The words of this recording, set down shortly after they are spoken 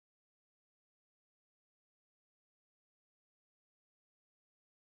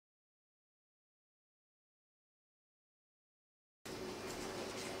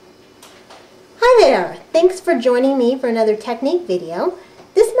there! Thanks for joining me for another technique video.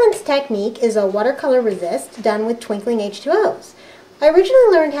 This month's technique is a watercolor resist done with twinkling H2Os. I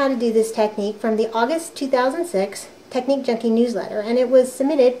originally learned how to do this technique from the August 2006 Technique Junkie newsletter, and it was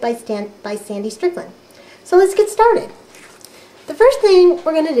submitted by Sandy Strickland. So let's get started. The first thing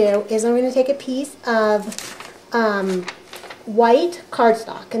we're going to do is I'm going to take a piece of white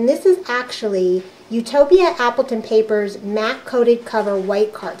cardstock, and this is actually Utopia Appleton Paper's matte coated cover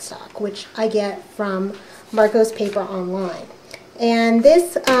white cardstock, which I get from Marco's Paper online. And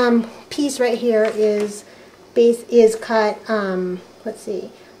this piece right here is cut, let's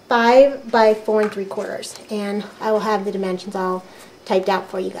see, 5 by 4 3/4, and I will have the dimensions all typed out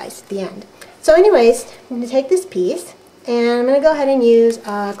for you guys at the end. So anyways, I'm going to take this piece and I'm going to go ahead and use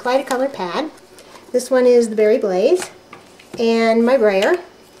a Kaleidocolor pad. This one is the Berry Blaze, and my brayer,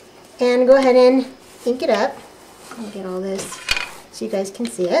 and go ahead and ink it up. Let me get all this so you guys can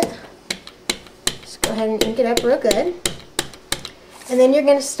see it. Just go ahead and ink it up real good. And then you're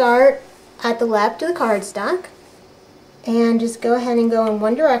going to start at the left of the cardstock and just go ahead and go in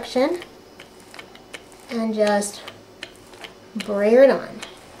one direction and just brayer it on.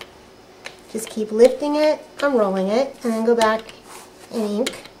 Just keep lifting it, unrolling it, and then go back and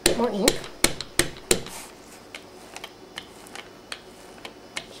ink, get more ink.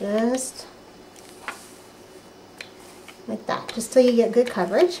 Just like that, just till you get good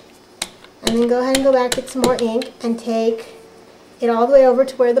coverage. And then go ahead and go back, get some more ink, and take it all the way over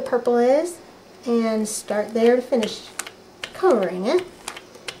to where the purple is, and start there to finish coloring it.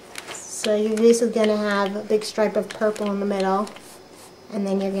 So you're basically going to have a big stripe of purple in the middle, and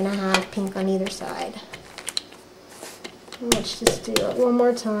then you're going to have pink on either side. Let's just do it one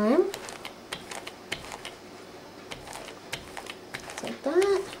more time. Just like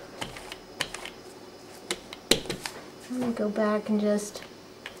that. I'm going to go back and just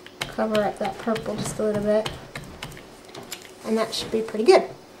cover up that purple just a little bit. And that should be pretty good.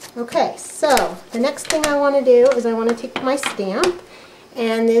 Okay, so the next thing I want to do is I want to take my stamp.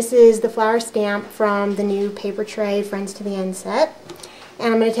 And this is the flower stamp from the new Paper Tray Friends to the End set.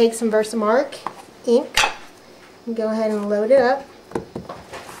 And I'm going to take some Versamark ink and go ahead and load it up.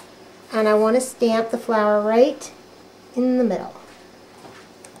 And I want to stamp the flower right in the middle.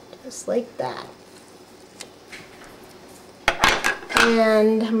 Just like that.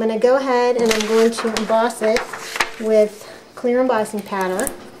 And I'm going to go ahead and I'm going to emboss it with clear embossing powder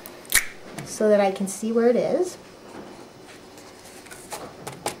so that I can see where it is.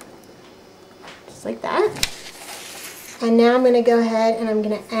 Just like that. And now I'm going to go ahead and I'm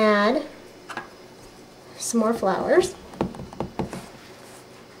going to add some more flowers.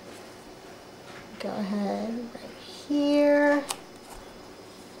 Go ahead right here.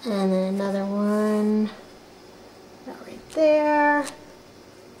 And then another one right there.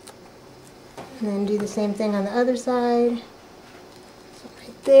 And then do the same thing on the other side. So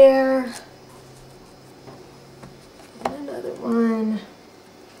right there. And another one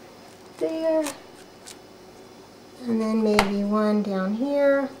there. And then maybe one down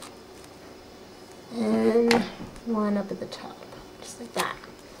here. And one up at the top. Just like that.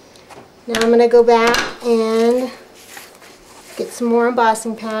 Now I'm going to go back and get some more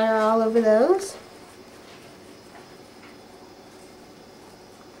embossing powder all over those.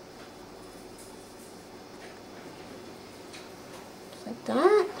 Like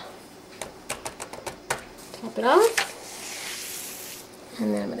that. Top it off.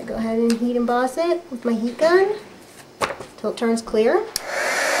 And then I'm going to go ahead and heat emboss it with my heat gun till it turns clear.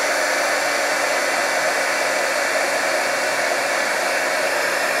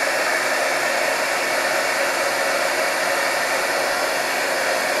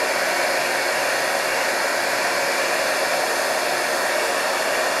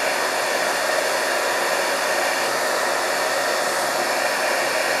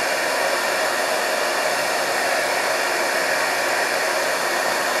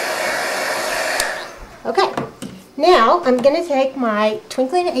 Okay, now I'm going to take my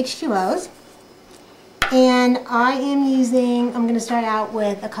twinkling H2Os, and I'm going to start out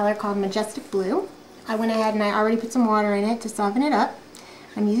with a color called Majestic Blue. I went ahead and I already put some water in it to soften it up.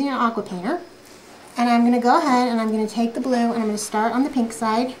 I'm using an aqua painter, and I'm going to go ahead and I'm going to take the blue and I'm going to start on the pink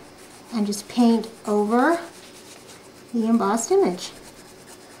side and just paint over the embossed image.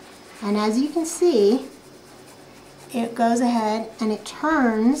 And as you can see, it goes ahead and it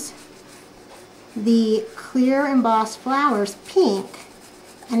turns the clear embossed flowers pink,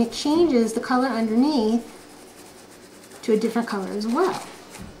 and it changes the color underneath to a different color as well.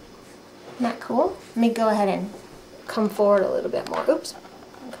 Isn't that cool? Let me go ahead and come forward a little bit more. Oops,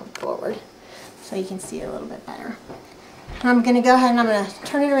 come forward so you can see it a little bit better. I'm going to go ahead and I'm going to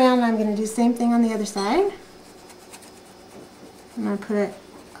turn it around and I'm going to do the same thing on the other side. I'm going to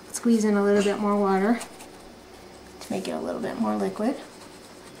squeeze in a little bit more water to make it a little bit more liquid.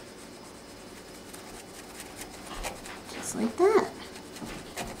 Just like that.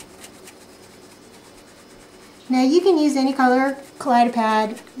 Now you can use any color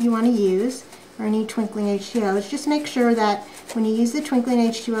Kaleidopad you want to use, or any twinkling H2Os. Just make sure that when you use the twinkling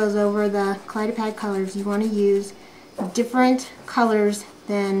H2Os over the Kaleidopad colors, you want to use different colors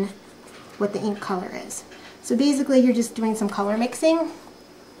than what the ink color is. So basically you're just doing some color mixing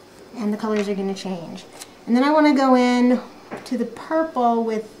and the colors are going to change. And then I want to go in to the purple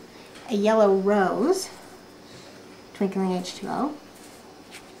with a yellow rose, twinkling H2O.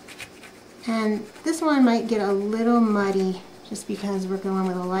 And this one might get a little muddy just because we're going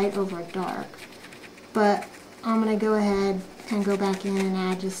with a light over a dark. But I'm going to go ahead and go back in and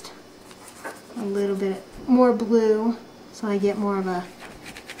add just a little bit more blue so I get more of a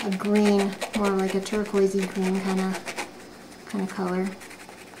green, more like a turquoisey green kind of color.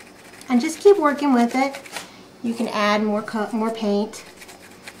 And just keep working with it. You can add more paint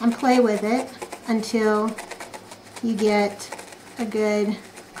and play with it until you get a good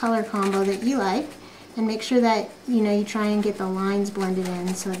color combo that you like, and make sure that you try and get the lines blended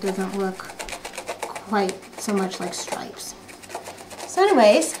in so it doesn't look quite so much like stripes. So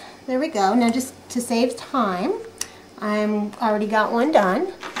anyways, there we go. Now just to save time, I'm already got one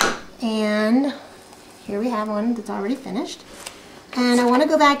done, and here we have one that's already finished. And I want to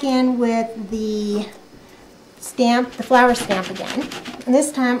go back in with the stamp, the flower stamp again, and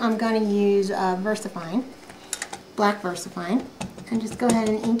this time I'm going to use VersaFine, black VersaFine. And just go ahead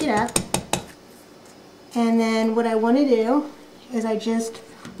and ink it up. And then what I want to do is I just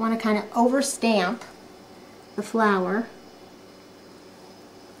want to kind of over stamp the flower,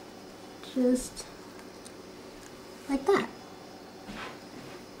 just like that.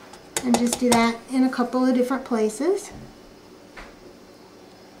 And just do that in a couple of different places.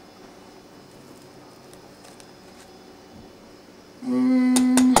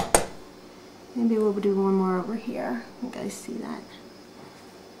 And maybe we'll do one more over here. You guys see that?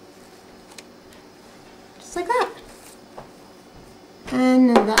 Just like that.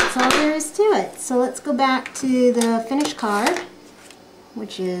 And that's all there is to it. So let's go back to the finished card,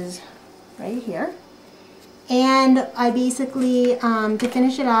 which is right here. And I basically, to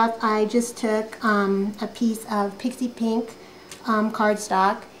finish it off, I just took a piece of Pixie Pink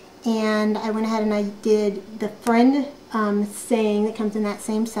cardstock, and I went ahead and I did the friend saying that comes in that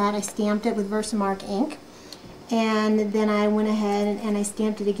same set. I stamped it with Versamark ink, and then I went ahead and I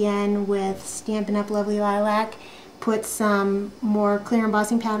stamped it again with Stampin' Up! Lovely Lilac, put some more clear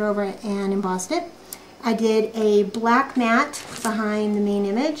embossing powder over it and embossed it. I did a black mat behind the main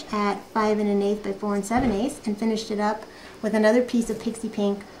image at 5 1/8 by 4 7/8 and finished it up with another piece of Pixie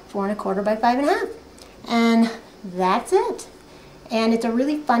Pink 4 1/4 by 5 1/2. And that's it. And it's a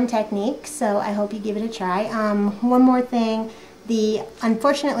really fun technique, so I hope you give it a try. One more thing,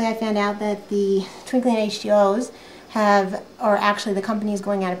 unfortunately I found out that the Twinkling H2Os or actually the company is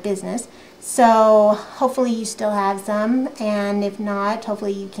going out of business. So hopefully you still have some, and if not,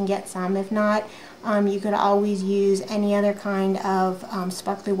 hopefully you can get some. If not, you could always use any other kind of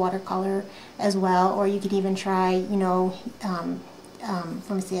sparkly watercolor as well, or you could even try, let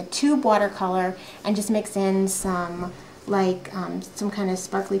me see, a tube watercolor and just mix in some some kind of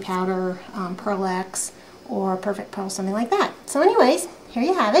sparkly powder, Pearl X or Perfect Pearl, something like that. So anyways, here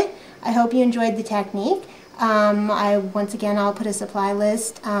you have it. I hope you enjoyed the technique. Once again, I'll put a supply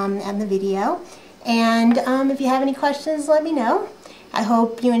list in the video. And if you have any questions, let me know. I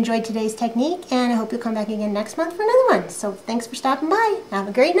hope you enjoyed today's technique, and I hope you'll come back again next month for another one. So thanks for stopping by. Have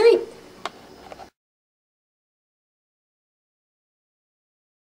a great night.